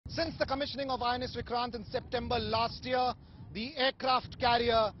Since the commissioning of INS Vikrant in September last year, the aircraft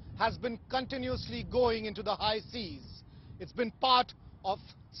carrier has been continuously going into the high seas. It's been part of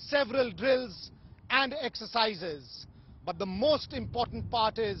several drills and exercises. But the most important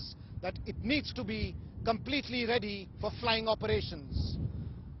part is that it needs to be completely ready for flying operations.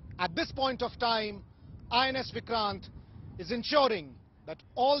 At this point of time, INS Vikrant is ensuring that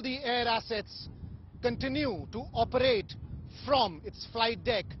all the air assets continue to operate from its flight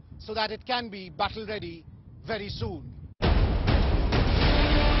deck so that it can be battle ready very soon.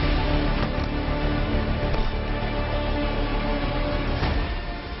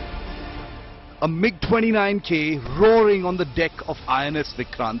 A MiG-29K roaring on the deck of INS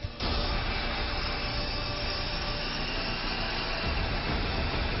Vikrant.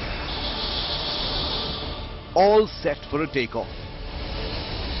 All set for a takeoff.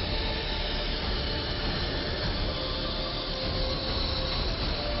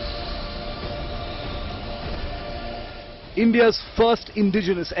 India's first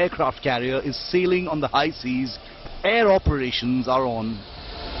indigenous aircraft carrier is sailing on the high seas. Air operations are on.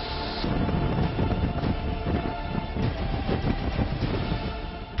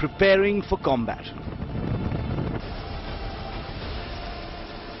 Preparing for combat.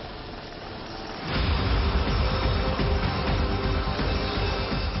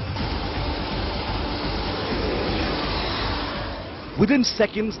 Within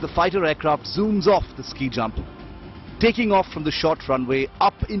seconds, the fighter aircraft zooms off the ski jump, taking off from the short runway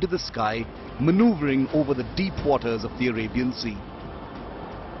up into the sky, maneuvering over the deep waters of the Arabian Sea.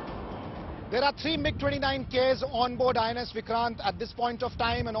 There are 3 MiG-29Ks on board INS Vikrant at this point of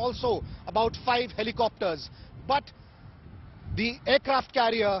time, and also about 5 helicopters. But the aircraft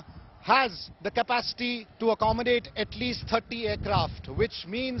carrier has the capacity to accommodate at least 30 aircraft, which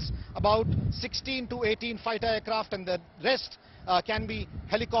means about 16 to 18 fighter aircraft, and the rest can be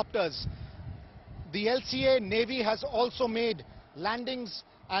helicopters. The LCA Navy has also made landings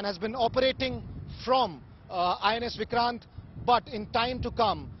and has been operating from INS Vikrant, but in time to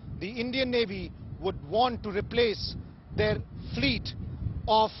come, the Indian Navy would want to replace their fleet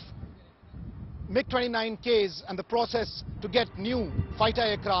of MiG-29Ks, and the process to get new fighter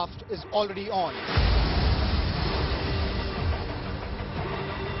aircraft is already on.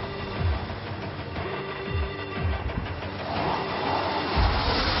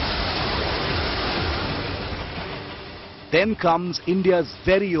 Then comes India's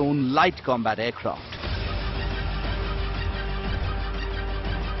very own light combat aircraft.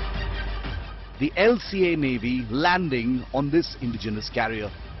 The LCA Navy landing on this indigenous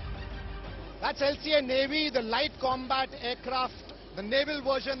carrier. That's LCA Navy, the light combat aircraft, the naval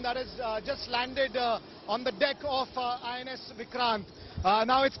version that has just landed on the deck of INS Vikrant.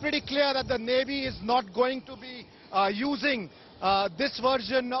 Now it's pretty clear that the Navy is not going to be using this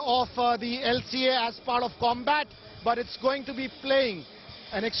version of the LCA as part of combat, but it's going to be playing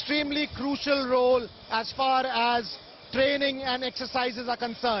an extremely crucial role as far as training and exercises are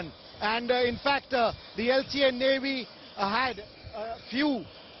concerned. And in fact, the LCA Navy had a few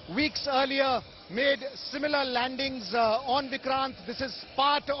weeks earlier made similar landings on Vikrant. This is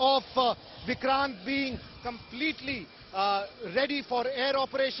part of Vikrant being completely ready for air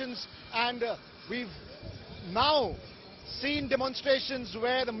operations, and we've now seen demonstrations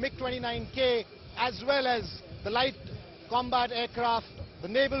where the MiG-29K as well as the light combat aircraft, the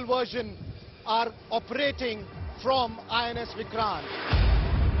naval version, are operating from INS Vikrant.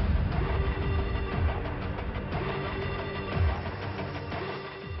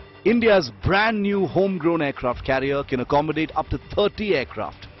 India's brand new homegrown aircraft carrier can accommodate up to 30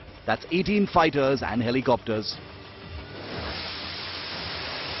 aircraft. That's 18 fighters and helicopters.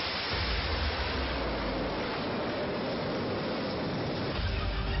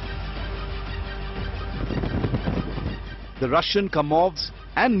 The Russian Kamovs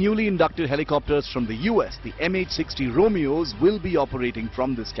and newly inducted helicopters from the US, the MH-60 Romeos, will be operating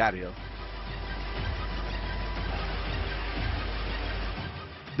from this carrier.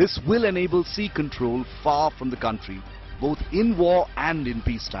 This will enable sea control far from the country, both in war and in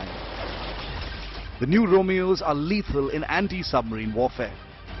peacetime. The new Romeos are lethal in anti-submarine warfare.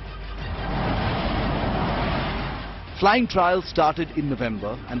 Flying trials started in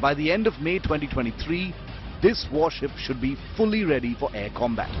November, and by the end of May 2023, this warship should be fully ready for air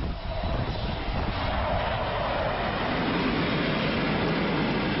combat.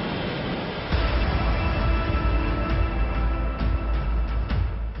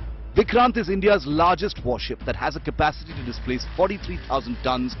 Vikrant is India's largest warship that has a capacity to displace 43,000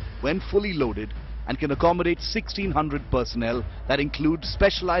 tons when fully loaded and can accommodate 1,600 personnel that include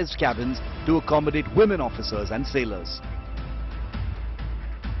specialized cabins to accommodate women officers and sailors.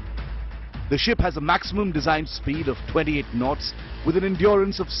 The ship has a maximum design speed of 28 knots with an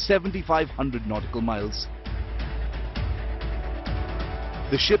endurance of 7,500 nautical miles.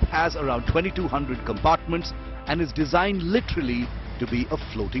 The ship has around 2,200 compartments and is designed literally to be a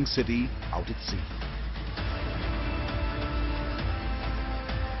floating city out at sea.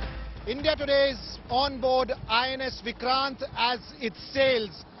 India today is on board INS Vikrant as it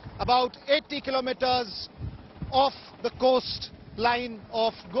sails about 80 kilometers off the coastline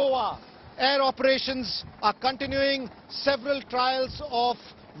of Goa. Air operations are continuing, several trials of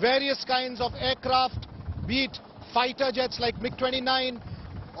various kinds of aircraft, be it fighter jets like MiG-29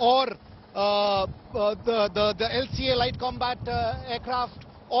 or the LCA light combat aircraft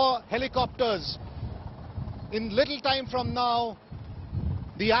or helicopters. In little time from now,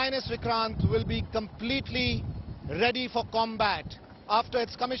 the INS Vikrant will be completely ready for combat. After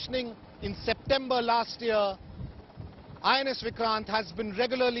its commissioning in September last year, INS Vikrant has been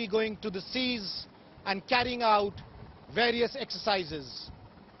regularly going to the seas and carrying out various exercises.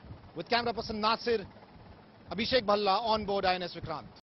 With camera person Nasir, Abhishek Bhalla on board INS Vikrant.